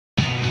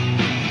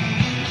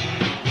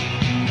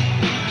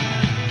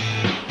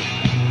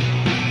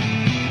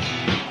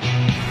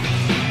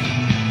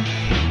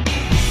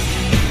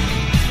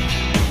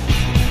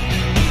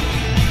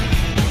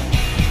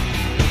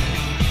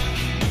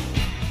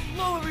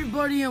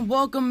everybody, and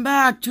welcome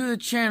back to the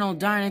channel,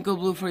 Dinoco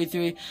Blue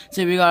 43.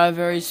 Today we got a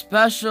very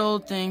special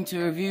thing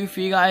to review for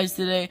you guys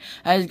today.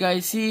 As you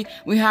guys see,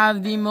 we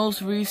have the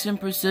most recent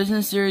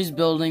Precision Series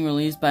building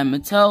released by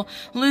Mattel,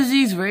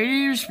 Lizzie's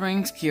Radiator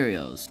Springs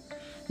Curios.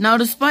 Now,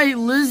 despite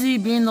Lizzie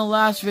being the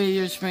last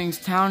Radiator Springs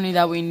townie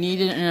that we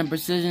needed in a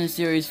Precision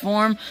Series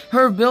form,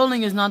 her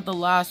building is not the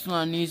last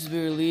one that needs to be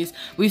released.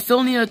 We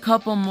still need a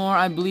couple more.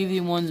 I believe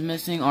the ones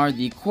missing are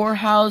the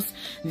Courthouse,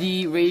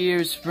 the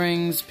Radiator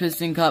Springs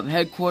Piston Cup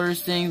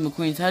headquarters thing,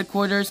 McQueen's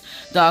headquarters,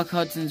 Doc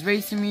Hudson's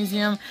Racing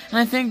Museum, and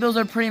I think those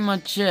are pretty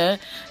much it.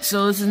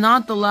 So this is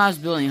not the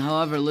last building.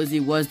 However,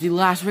 Lizzie was the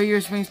last Radiator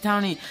Springs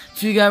townie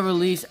to get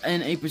released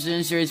in a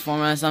Precision Series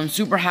format, so I'm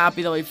super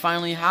happy that we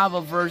finally have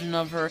a version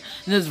of her.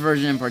 This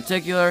version in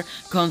particular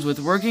comes with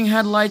working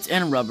headlights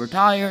and rubber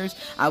tires.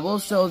 I will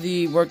show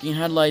the working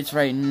headlights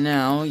right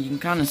now. You can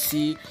kind of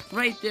see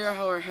right there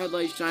how our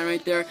headlights shine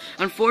right there.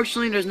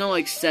 Unfortunately, there's no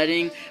like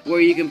setting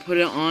where you can put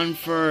it on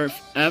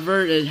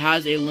forever. It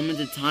has a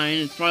limited time.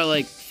 It's probably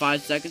like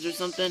 5 seconds or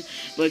something.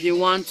 But if you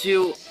want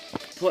to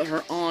put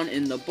her on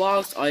in the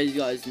box, all you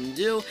guys can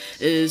do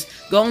is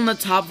go on the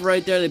top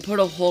right there. They put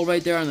a hole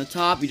right there on the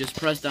top. You just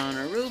press down on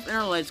her roof and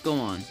her lights go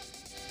on.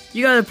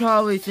 You guys are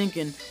probably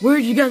thinking,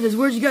 where'd you get this?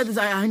 Where'd you get this?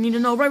 I need to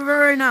know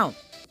right now.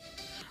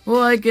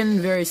 Well, I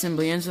can very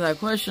simply answer that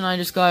question. I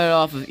just got it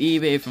off of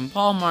eBay from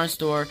Palmar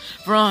store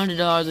for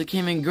 $100. It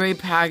came in great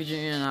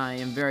packaging, and I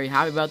am very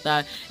happy about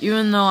that.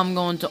 Even though I'm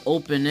going to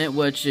open it,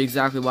 which is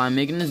exactly why I'm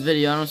making this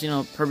video. I don't see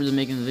no purpose of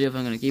making the video if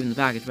I'm going to keep it in the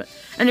package. But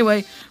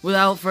anyway,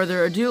 without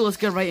further ado, let's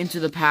get right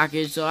into the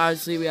package. So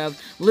obviously we have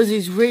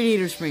Lizzie's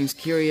Radiator Springs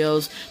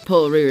Curios,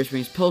 Radiator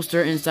Springs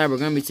poster. Inside, we're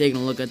going to be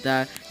taking a look at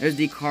that. There's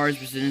the Cars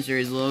Precision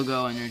Series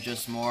logo, and there's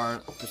just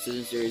more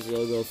Precision Series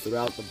logo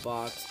throughout the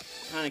box.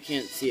 Kind of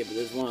can't see it, but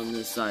there's one on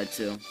this side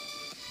too.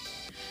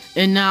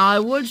 And now I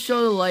would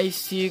show the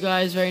lights to you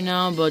guys right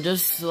now, but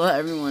just to let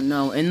everyone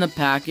know, in the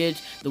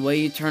package, the way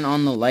you turn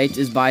on the lights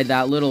is by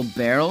that little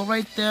barrel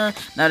right there.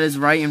 That is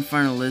right in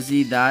front of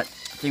Lizzie. That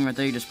thing right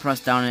there, you just press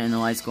down it and the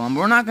lights go on.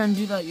 But we're not going to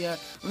do that yet.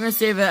 We're going to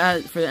save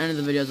it for the end of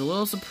the video as a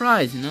little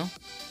surprise, you know?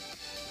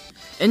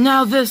 And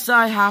now this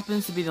side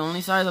happens to be the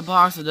only side of the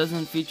box that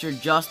doesn't feature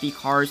just the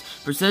Cars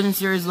Precision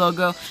Series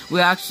logo. We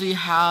actually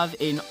have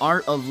an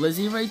art of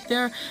Lizzie right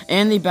there,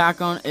 and the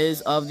background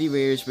is of the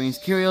Radiator Springs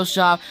Curio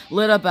shop,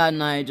 lit up at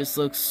night. It just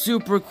looks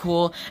super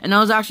cool. And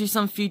those actually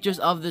some features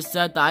of this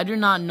set that I do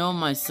not know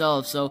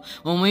myself. So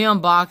when we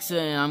unbox it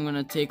and I'm going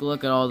to take a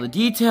look at all the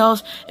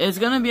details, it's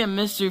going to be a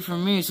mystery for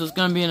me. So it's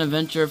going to be an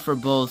adventure for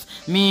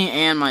both me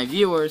and my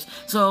viewers.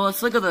 So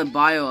let's look at the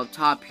bio up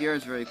top here.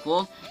 It's very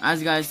cool. As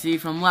you guys see,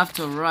 from left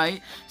to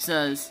right,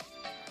 says,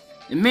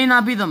 it may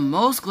not be the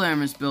most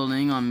glamorous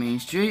building on Main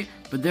Street,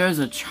 but there is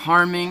a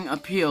charming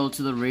appeal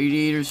to the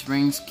Radiator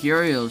Springs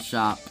Curio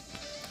shop.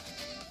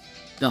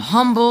 The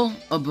humble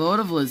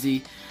abode of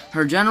Lizzie,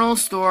 her general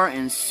store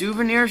and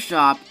souvenir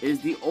shop,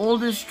 is the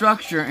oldest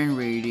structure in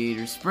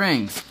Radiator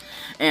Springs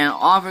and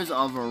offers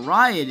a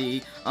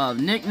variety of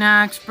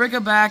knickknacks,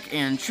 bric-a-brac,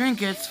 and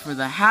trinkets for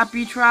the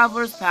happy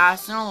travelers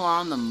passing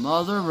along the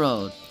Mother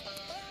Road.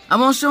 I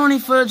won't show any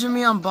footage of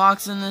me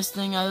unboxing this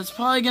thing, as it's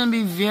probably going to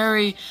be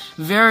very,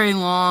 very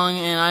long,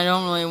 and I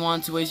don't really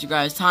want to waste you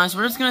guys' time, so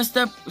we're just going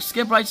to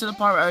skip right to the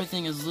part where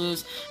everything is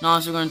loose, and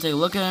also we're going to take a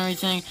look at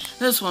everything.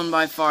 This one,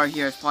 by far,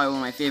 here is probably one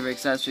of my favorite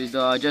accessories,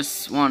 though. I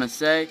just want to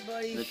say,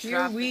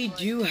 here we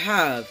do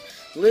have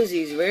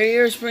Lizzie's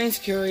Radiator Springs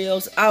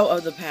Curios out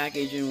of the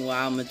package, and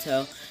wow,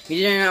 Mattel, you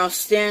did an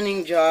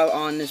outstanding job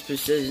on this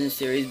Precision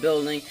Series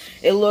building.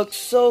 It looks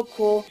so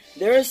cool.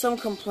 There are some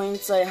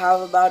complaints I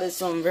have about it,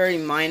 some very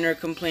minor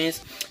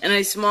complaints, and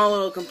a small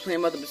little complaint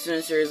about the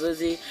Precision Series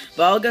Lizzie,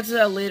 but I'll get to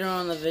that later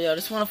on in the video. I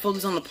just want to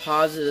focus on the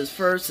positives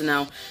first, and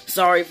now,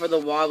 sorry for the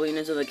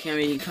wobbliness of the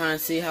camera. You can kind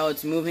of see how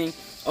it's moving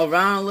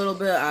around a little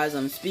bit as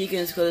I'm speaking.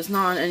 It's because it's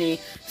not on any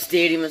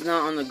stadium, it's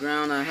not on the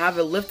ground. I have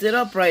it lifted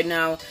up right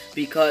now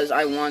because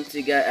I want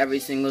to get every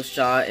single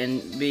shot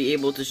and be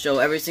able to show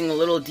every single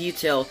little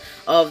detail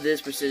of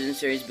this Precision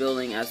Series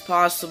building as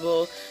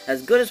possible,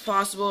 as good as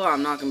possible.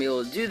 I'm not going to be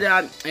able to do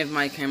that if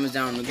my camera's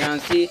down on the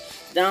ground. See,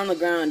 down on the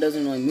ground it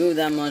doesn't really move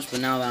that much,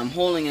 but now that I'm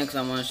holding it, because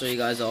I want to show you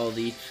guys all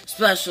the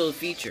special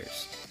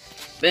features.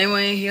 But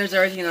anyway, here's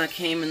everything that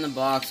came in the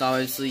box.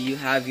 Obviously, you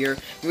have your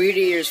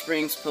Radiator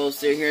Springs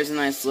poster. Here's a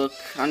nice look.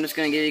 I'm just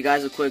going to give you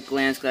guys a quick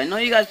glance, because I know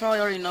you guys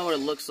probably already know what it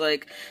looks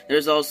like.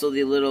 There's also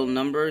the little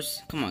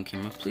numbers. Come on,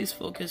 camera. Please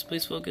focus.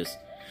 Please focus.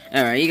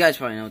 Alright, you guys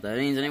probably know what that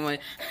means anyway.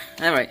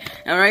 Alright,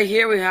 and right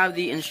here we have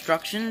the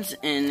instructions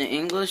in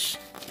English.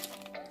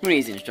 Who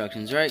needs the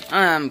instructions, right?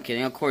 I'm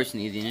kidding, of course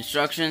you need the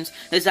instructions.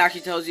 This actually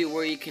tells you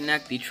where you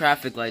connect the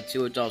traffic light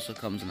to, which also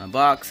comes in the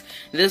box.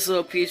 This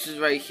little piece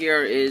right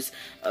here is,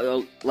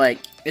 like,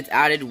 it's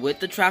added with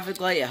the traffic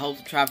light. It helps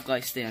the traffic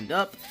light stand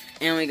up.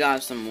 And we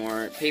got some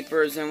more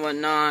papers and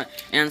whatnot,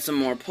 and some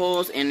more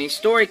poles, and a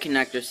story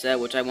connector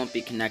set, which I won't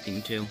be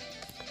connecting to.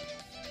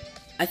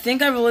 I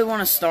think I really want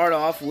to start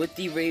off with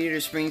the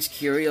Radiator Springs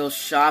Curio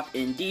shop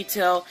in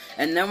detail,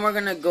 and then we're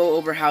going to go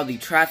over how the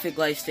traffic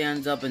light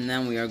stands up, and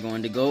then we are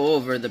going to go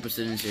over the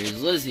Precision Series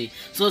Lizzie.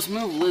 So let's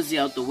move Lizzie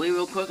out the way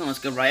real quick, and let's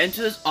get right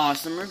into this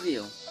awesome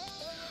review.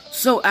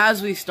 So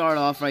as we start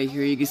off right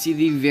here, you can see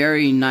the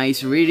very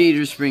nice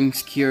Radiator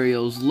Springs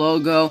Curios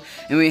logo,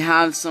 and we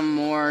have some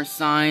more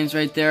signs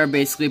right there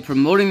basically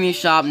promoting the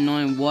shop,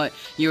 knowing what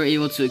you're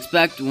able to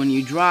expect when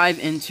you drive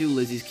into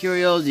Lizzie's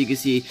Curios. You can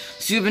see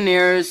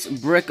souvenirs,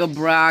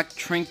 bric-a-brac,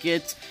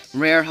 trinkets,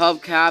 rare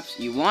hubcaps.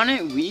 You want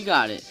it? We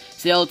got it.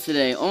 Sale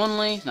today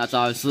only. That's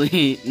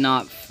obviously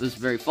not, that's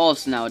very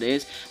false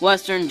nowadays.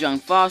 Western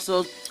junk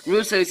fossils,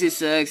 Route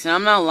 66, and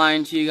I'm not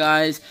lying to you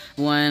guys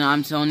when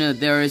I'm telling you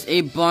that there is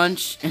a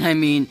bunch, and I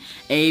mean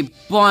a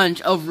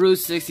bunch of Route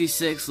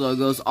 66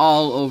 logos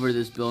all over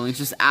this building. It's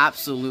just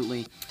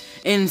absolutely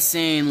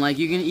insane. Like,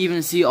 you can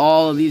even see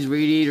all of these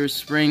Radiator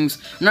Springs,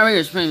 not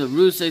Radiator Springs, but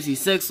Route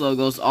 66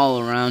 logos all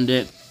around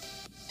it.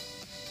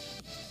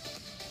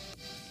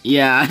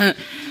 Yeah,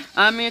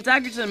 I mean, it's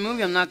accurate to the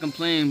movie, I'm not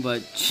complaining,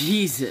 but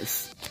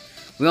Jesus.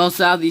 We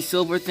also have these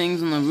silver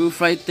things on the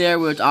roof right there,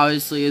 which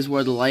obviously is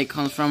where the light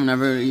comes from.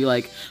 Whenever you,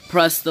 like,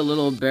 press the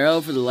little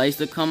barrel for the lights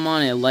to come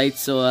on, it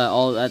lights so that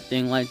all that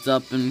thing lights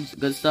up and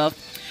good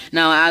stuff.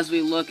 Now, as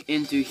we look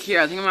into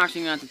here, I think I'm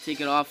actually going to have to take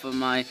it off of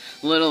my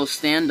little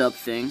stand-up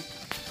thing.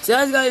 So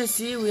as you guys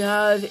see, we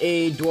have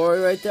a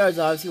doorway right there. It's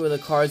obviously where the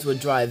cars would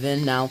drive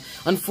in. Now,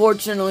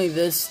 unfortunately,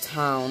 this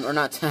town, or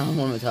not town,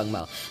 what am I talking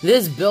about?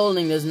 This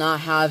building does not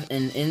have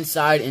an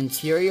inside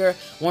interior.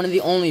 One of the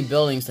only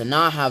buildings to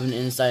not have an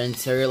inside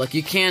interior. Like,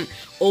 you can't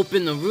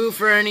open the roof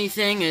or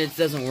anything, and it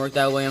doesn't work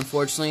that way,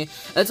 unfortunately.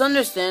 It's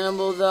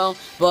understandable, though,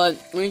 but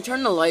when you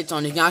turn the lights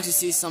on, you can actually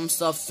see some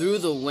stuff through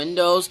the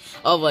windows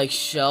of, like,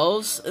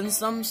 shelves and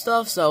some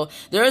stuff, so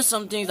there is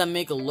some things that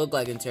make it look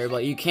like interior,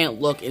 but you can't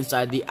look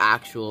inside the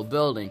actual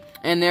building.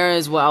 And there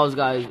is what I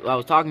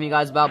was talking to you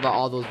guys about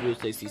all those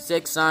Route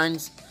 66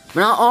 signs. But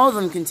not all of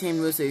them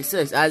contain Route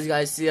 66. As you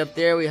guys see up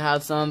there, we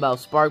have some about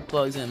spark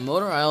plugs and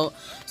motor oil,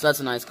 so that's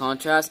a nice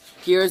contrast.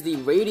 Here's the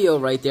radio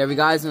right there. If you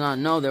guys do not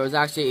know, there was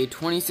actually a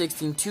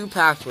 2016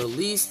 2-pack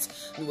released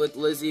with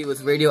Lizzie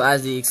with radio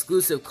as the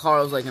exclusive car.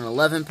 It was like an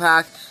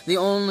 11-pack. The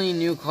only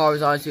new car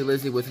was obviously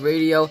Lizzie with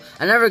radio.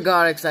 I never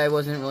got it because I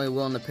wasn't really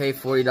willing to pay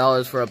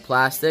 $40 for a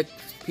plastic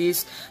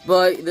piece,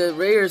 but the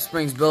Radiator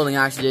Springs building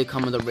actually did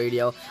come with a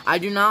radio. I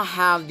do not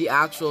have the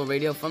actual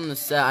radio from the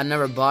set. I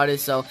never bought it,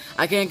 so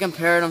I can't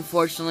compare it,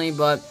 unfortunately,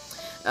 but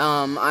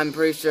I'm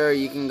pretty sure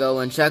you can go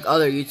and check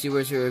other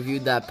YouTubers who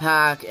reviewed that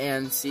pack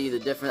and see the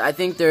difference. I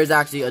think there's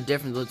actually a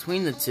difference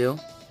between the two.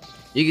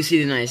 You can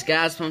see the nice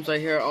gas pumps right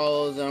here.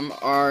 All of them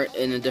are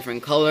in a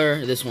different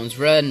color. This one's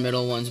red,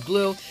 middle one's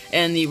blue,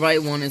 and the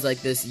right one is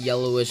like this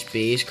yellowish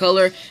beige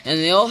color. And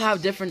they all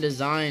have different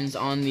designs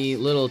on the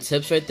little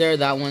tips right there.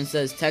 That one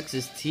says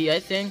Texas Tea, I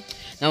think.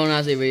 That one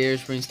has a Radiator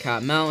Springs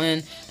Cat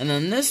Mountain. And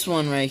then this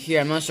one right here,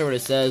 I'm not sure what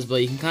it says,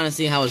 but you can kind of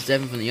see how it's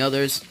different from the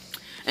others.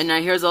 And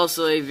now here's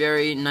also a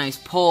very nice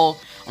pole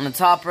on the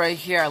top right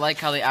here. I like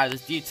how they added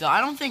this detail.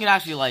 I don't think it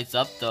actually lights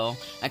up though.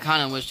 I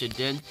kind of wish it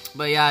did.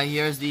 But yeah,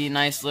 here's the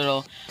nice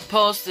little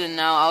post. And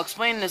now I'll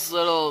explain this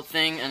little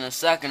thing in a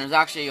second. There's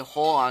actually a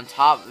hole on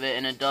top of it,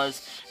 and it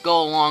does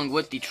go along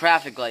with the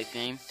traffic light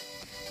thing.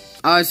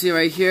 Obviously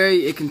right here,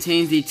 it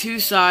contains the two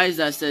sides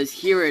that says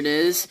 "Here it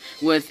is"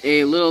 with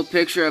a little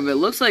picture of it.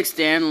 Looks like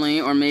Stanley,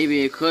 or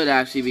maybe it could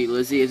actually be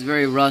Lizzie. It's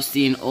very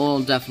rusty and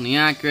old, definitely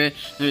accurate.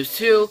 There's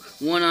two,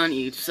 one on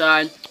each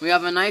side. We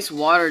have a nice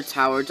water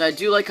tower, which I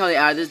do like how they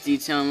add this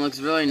detail and it looks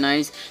really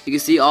nice. You can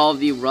see all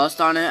of the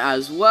rust on it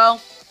as well.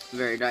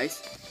 Very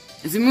nice.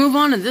 As we move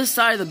on to this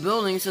side of the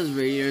building, it says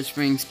Radiator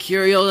Springs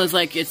Curio. It's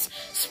like I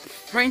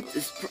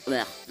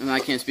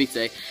can't speak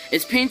today.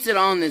 It's painted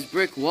on this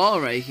brick wall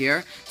right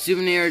here.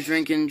 Souvenirs,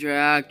 drink and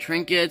drag,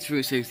 trinkets,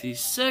 Route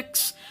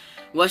 66,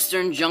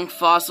 Western junk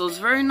fossils.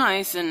 Very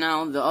nice. And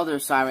now the other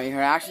side right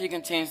here actually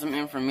contains some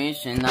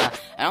information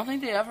that I don't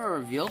think they ever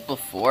revealed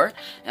before.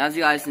 As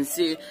you guys can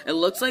see, it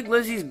looks like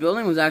Lizzie's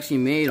building was actually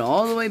made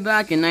all the way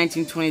back in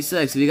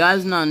 1926. If you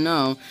guys do not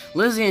know,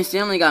 Lizzie and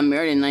Stanley got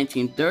married in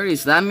 1930,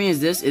 so that means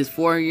this is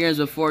 4 years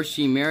before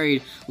she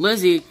married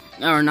Lizzie.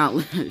 Or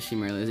not, she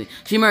married Lizzie.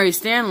 She married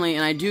Stanley,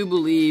 and I do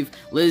believe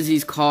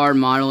Lizzie's car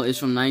model is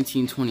from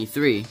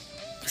 1923.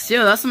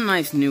 So that's some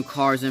nice new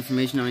cars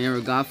information that we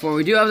never got for.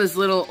 We do have this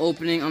little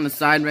opening on the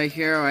side right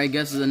here, or I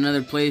guess is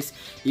another place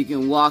you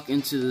can walk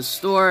into the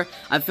store.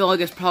 I feel like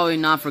it's probably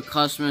not for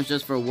customers,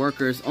 just for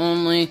workers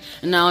only.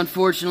 And now,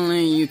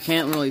 unfortunately, you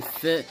can't really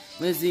fit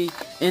Lizzie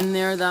in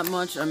there that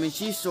much. I mean,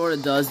 she sort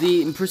of does.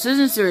 The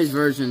Precision Series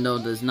version, though,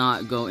 does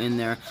not go in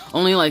there.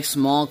 Only, like,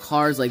 small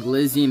cars like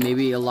Lizzie,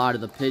 maybe a lot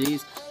of the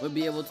Pitties, would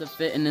be able to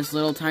fit in this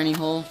little tiny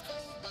hole.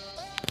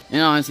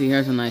 And honestly,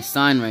 here's a nice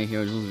sign right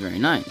here, which looks very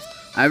nice.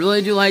 I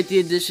really do like the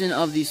addition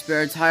of the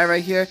spare tire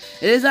right here.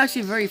 It is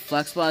actually very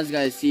flexible, as you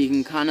guys see. You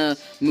can kind of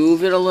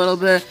move it a little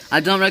bit. I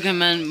don't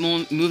recommend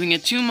moving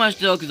it too much,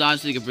 though, because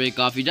obviously it could break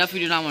off. You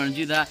definitely do not want to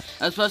do that,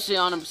 especially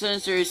on a Precision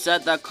Series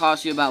set that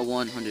costs you about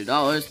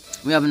 $100.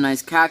 We have a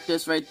nice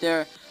cactus right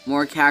there.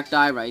 More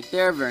cacti right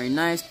there. Very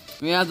nice.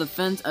 We have the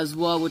fence as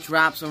well, which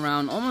wraps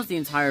around almost the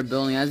entire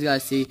building. As you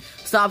guys see,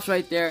 stops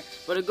right there,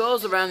 but it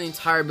goes around the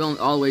entire building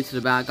all the way to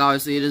the back.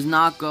 Obviously, it does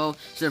not go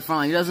to the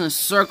front. Like, it doesn't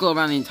circle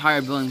around the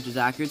entire building, which is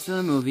accurate to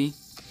the movie.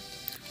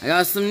 I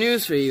got some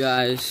news for you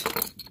guys.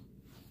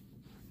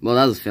 Well,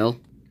 that was Phil.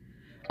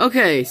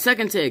 Okay,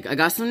 second take. I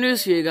got some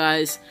news for you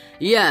guys.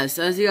 Yes,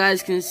 as you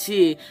guys can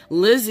see,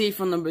 Lizzie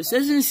from the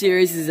Precision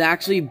series is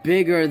actually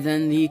bigger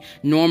than the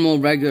normal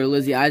regular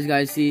Lizzie. As you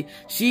guys see,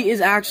 she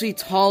is actually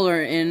taller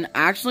and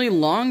actually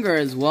longer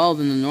as well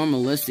than the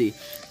normal Lizzie.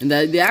 And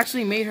that they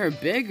actually made her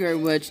bigger,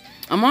 which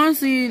I'm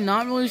honestly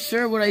not really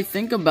sure what I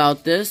think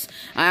about this.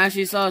 I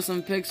actually saw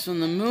some pics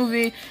from the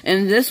movie,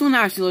 and this one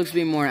actually looks to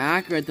be more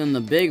accurate than the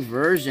big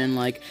version.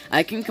 Like,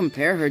 I can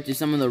compare her to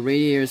some of the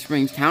Radiator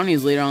Springs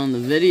Townies later on in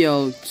the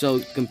video, so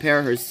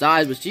compare her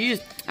size, but she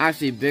is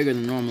actually bigger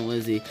than normal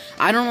Lizzie.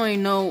 I don't really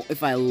know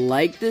if I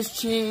like this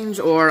change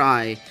or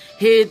I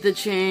hate the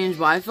change,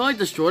 but I feel like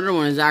the shorter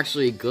one is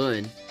actually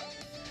good.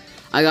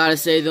 I gotta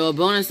say though, a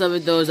bonus of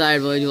it though is I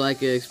really do like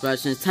the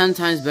expression. It's 10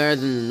 times better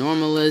than the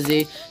normal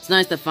Lizzie. It's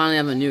nice to finally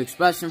have a new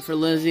expression for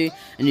Lizzie.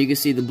 And you can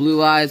see the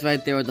blue eyes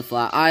right there with the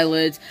flat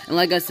eyelids. And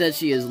like I said,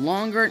 she is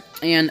longer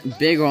and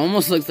bigger.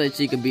 Almost looks like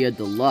she could be a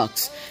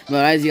deluxe.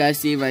 But as you guys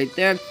see right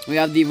there, we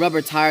have the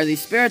rubber tire. The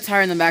spare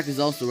tire in the back is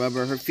also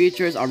rubber. Her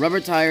features are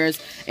rubber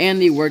tires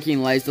and the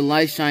working lights. The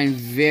lights shine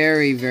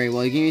very, very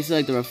well. You can see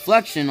like the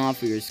reflection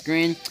off of your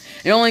screen.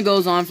 It only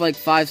goes on for like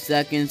 5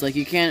 seconds. Like,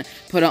 you can't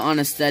put it on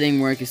a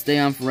setting where it can stay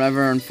on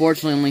forever.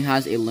 Unfortunately, it only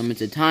has a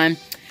limited time.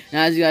 And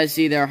as you guys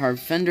see, there are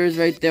fenders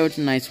right there with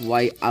a nice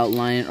white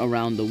outline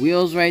around the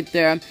wheels right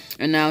there.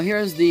 And now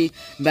here's the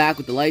back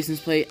with the license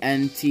plate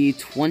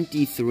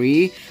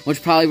NT23,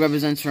 which probably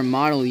represents her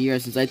model year,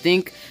 since I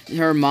think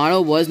her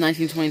model was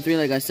 1923,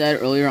 like I said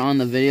earlier on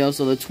the video.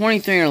 So the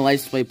 23 on her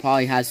license plate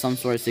probably has some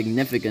sort of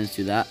significance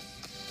to that.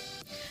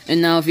 And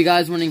now, if you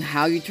guys are wondering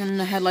how you turn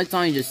the headlights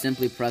on, you just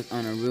simply press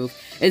on a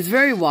roof. It's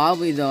very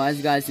wobbly, though. As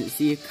you guys can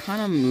see, it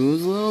kind of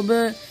moves a little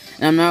bit.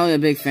 And I'm not really a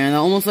big fan of that.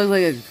 It almost looks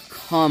like it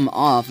come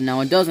off.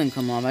 Now, it doesn't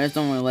come off. I just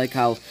don't really like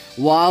how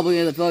wobbly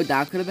it is. I feel like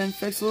that could have been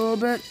fixed a little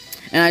bit.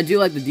 And I do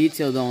like the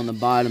detail, though, on the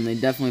bottom. They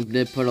definitely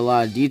did put a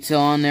lot of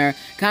detail on there.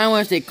 Kind of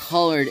wish they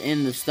colored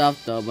in the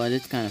stuff, though, but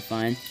it's kind of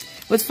fine.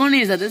 What's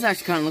funny is that this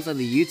actually kind of looks like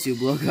the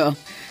YouTube logo.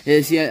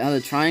 You see how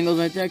the triangle's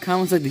right there? It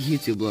kind of looks like the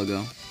YouTube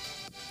logo.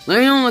 Let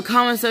me know in the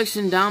comment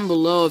section down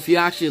below if you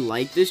actually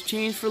like this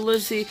change for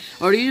Lizzie,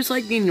 or do you just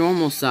like the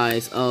normal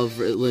size of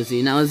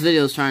Lizzie. Now, this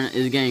video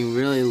is getting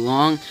really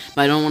long,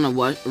 but I don't want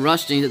to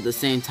rush things at the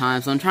same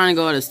time, so I'm trying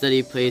to go at a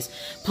steady pace.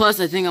 Plus,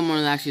 I think I'm one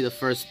of actually the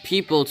first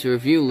people to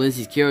review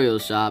Lizzie's Curio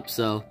shop,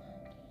 so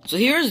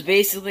here's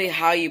basically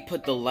how you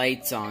put the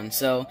lights on.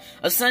 So,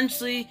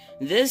 essentially,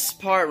 this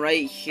part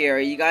right here,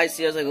 you guys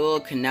see there's like a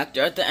little connector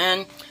at the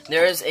end.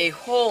 There is a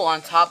hole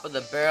on top of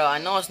the barrel. I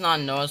know it's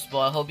not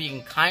noticeable. I hope you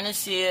can kind of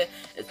see it.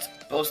 It's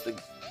supposed to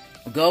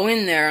go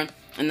in there.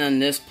 And then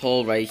this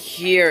pole right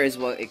here is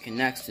what it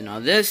connects to. Now,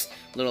 this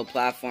little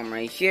platform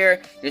right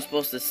here, you're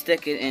supposed to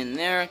stick it in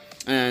there.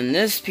 And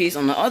this piece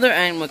on the other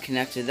end will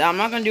connect to that. I'm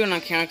not going to do it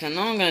on camera because I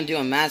know I'm going to do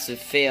a massive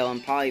fail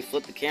and probably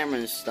flip the camera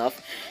and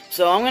stuff.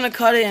 So I'm going to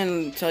cut it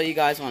and tell you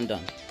guys when I'm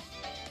done.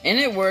 And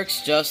it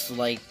works just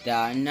like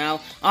that. Now,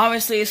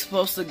 obviously, it's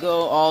supposed to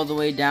go all the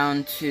way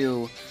down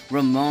to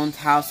Ramon's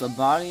house of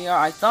body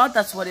art. I thought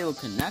that's what it would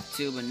connect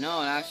to, but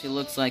no, it actually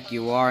looks like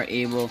you are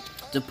able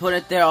to put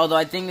it there. Although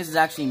I think this is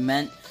actually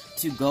meant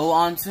to go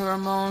onto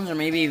Ramon's or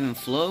maybe even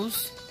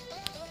flows.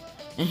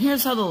 And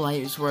here's how the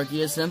lights work. You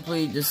just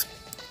simply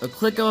a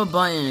click of a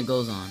button and it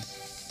goes on.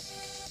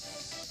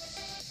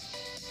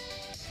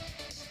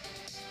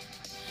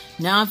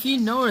 Now, if you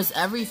notice,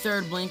 every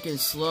third blink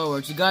is slower.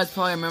 You guys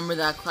probably remember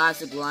that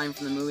classic line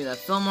from the movie that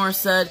Fillmore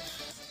said,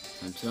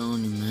 "I'm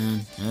telling you,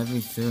 man, every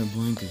third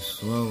blink is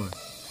slower."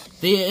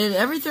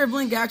 Every third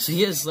blink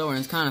actually is slower, and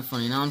it's kind of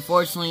funny. Now,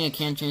 unfortunately, I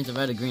can't change the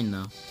red to green,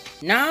 though.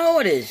 Now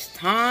it is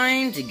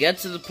time to get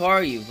to the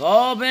part you've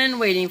all been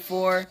waiting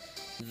for,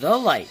 the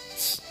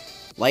lights.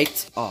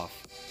 Lights off.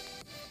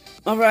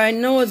 Alright, I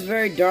know it's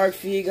very dark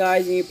for you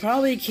guys, and you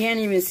probably can't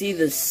even see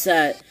the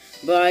set,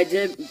 but I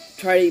did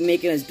try to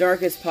make it as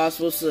dark as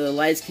possible so the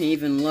lights can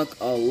even look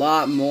a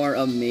lot more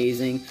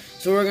amazing.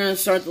 So we're going to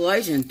start the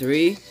lights in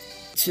 3,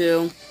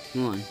 2,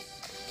 1.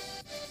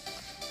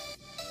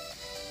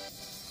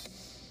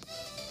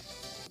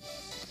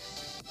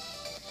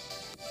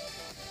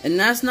 And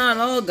that's not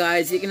all,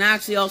 guys. You can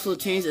actually also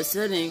change the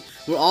setting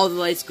where all the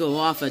lights go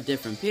off at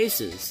different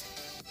paces.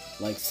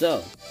 Like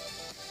so.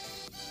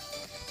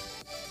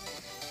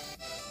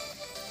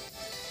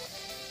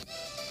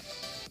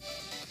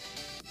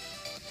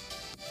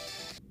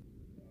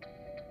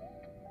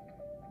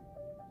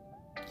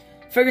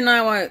 Figured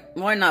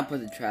why not put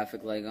the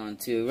traffic light on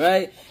too,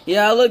 right?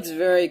 Yeah, it looks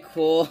very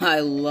cool. I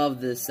love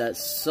this set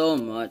so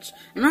much.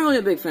 I'm not really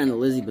a big fan of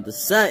Lizzie, but the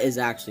set is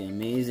actually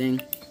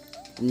amazing.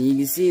 And you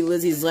can see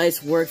Lizzie's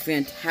lights work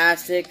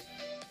fantastic.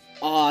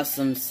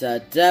 Awesome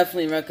set.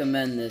 Definitely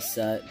recommend this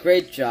set.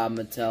 Great job,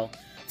 Mattel.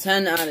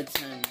 10 out of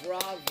 10.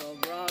 Bravo,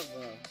 bravo.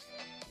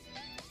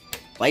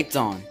 Lights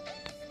on.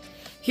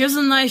 Here's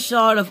a nice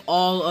shot of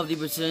all of the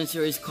Precision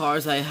Series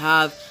cars I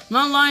have. I'm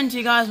not lying to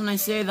you guys when I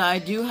say that I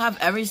do have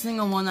every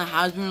single one that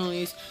has been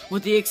released,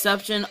 with the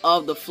exception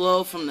of the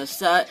Flo from the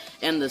set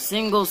and the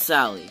single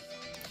Sally.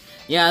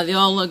 Yeah, they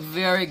all look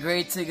very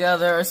great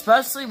together,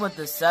 especially with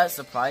the set,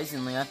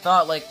 surprisingly. I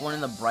thought, like, one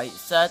of the bright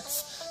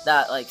sets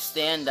that, like,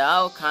 stand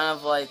out, kind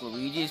of like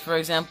Luigi's, for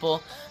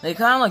example, they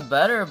kind of look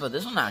better, but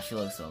this one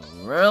actually looks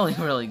really,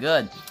 really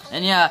good.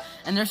 And yeah,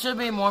 and there should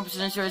be more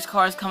Precision Series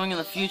cars coming in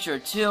the future,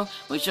 too.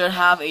 We should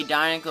have a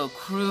Dinoco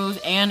Cruise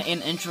and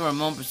an Intro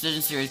Ramon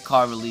Precision Series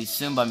car released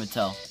soon by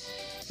Mattel.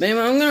 But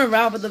anyway, I'm going to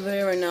wrap up the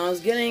video right now.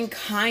 It's getting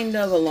kind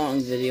of a long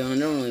video, and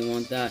I don't really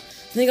want that.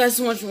 Thank you guys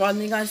so much for watching.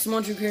 Thank you guys so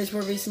much for creating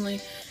support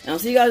recently. And I'll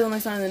see you guys on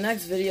next time in the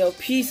next video.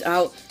 Peace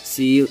out.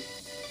 See you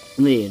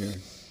later.